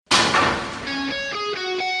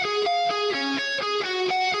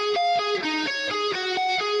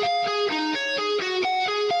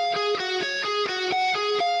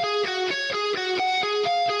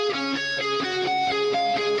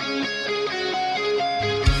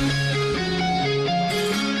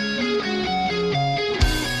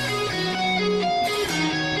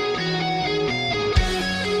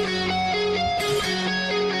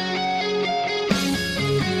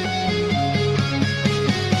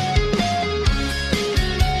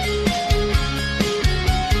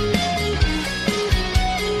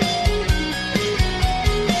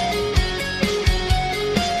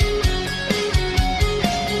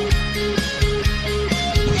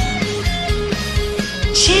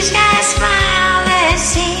She's got a smile that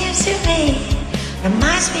seems to me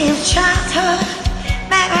reminds me of childhood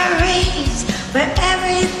memories where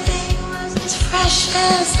everything was as fresh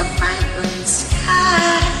as the bright blue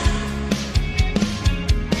sky.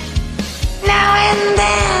 Now and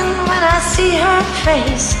then when I see her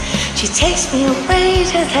face, she takes me away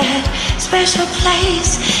to that special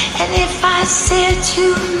place. And if I stare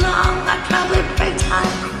too long, I'd probably break down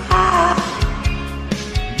and cry.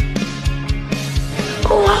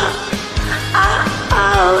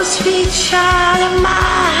 Oh, sweet child of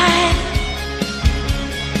mine.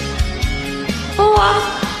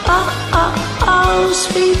 Oh,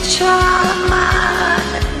 sweet child of mine.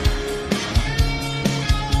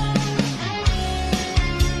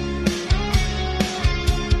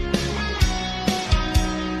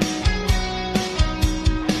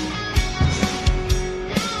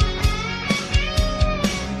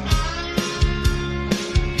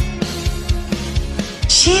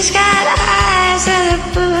 She's got eyes of the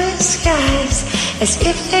bluest skies, as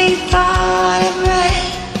if they thought it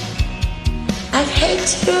rain. I'd hate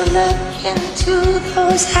to look into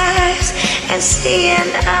those eyes and see an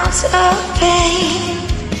ounce of pain.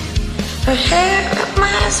 Her hair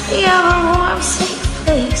reminds me of a warm, safe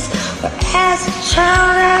place where as a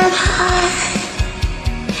child I'd hide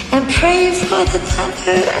and pray for the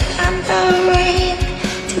thunder and the rain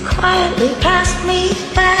to quietly pass me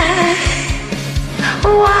by.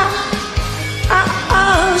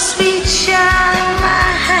 Oh, sweet child of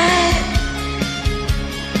mine.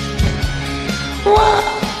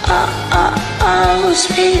 Oh,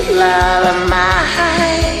 sweet love of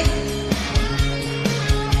mine.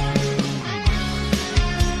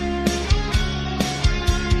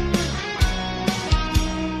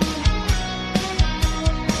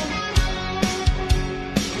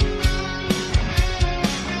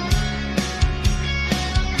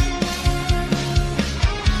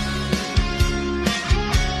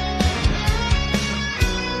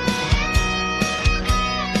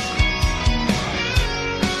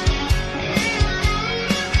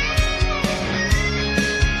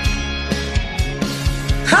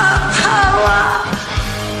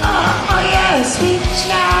 Oh, yeah, sweet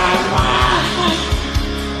child of mine.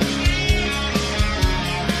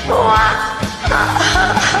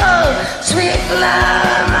 Sweet love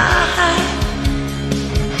of mine.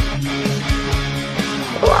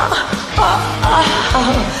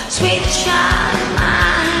 Sweet child of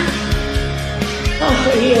mine. Oh,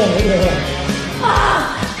 yeah.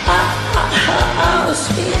 Oh,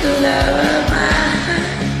 sweet love of mine.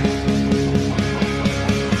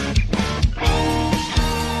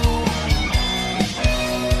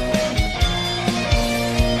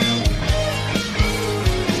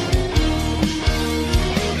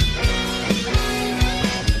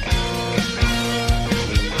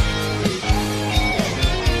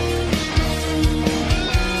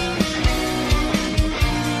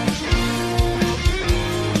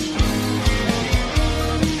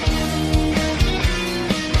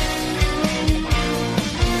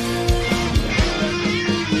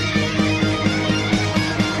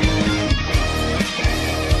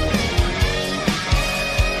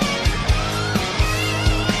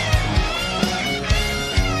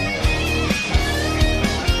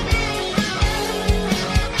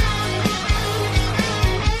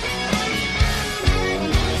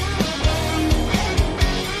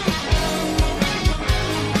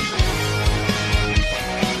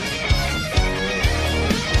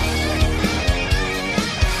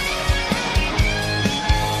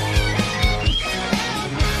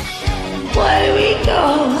 Where do we go?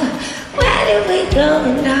 Where do we go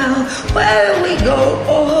now? Where do we go?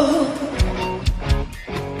 Oh.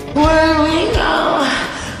 Where do we go?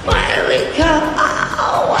 Where do we go?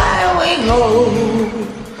 Oh, where do we go?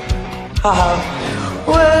 Oh.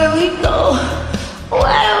 Where do we go?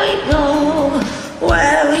 Where do we go?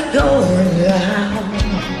 Where do we go now?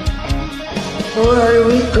 Where do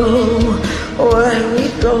we go? Where do we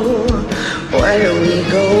go? Where do we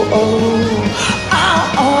go? Oh.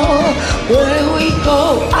 Where do we go?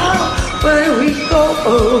 Oh, where do we go?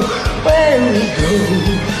 Oh, where do we go?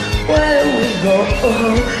 Where do we go?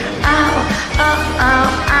 Oh, ow, ow, ow,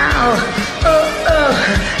 ow. Oh, oh,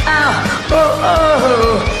 ow, oh,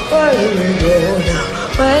 oh. Where do we go now?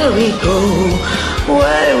 Where do we go?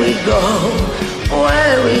 Where do we go?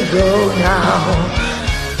 Where do we go now?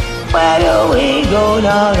 Where do we go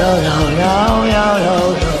now? No, no, no, no, no, no.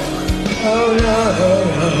 Oh, no, no,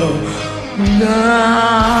 no. No.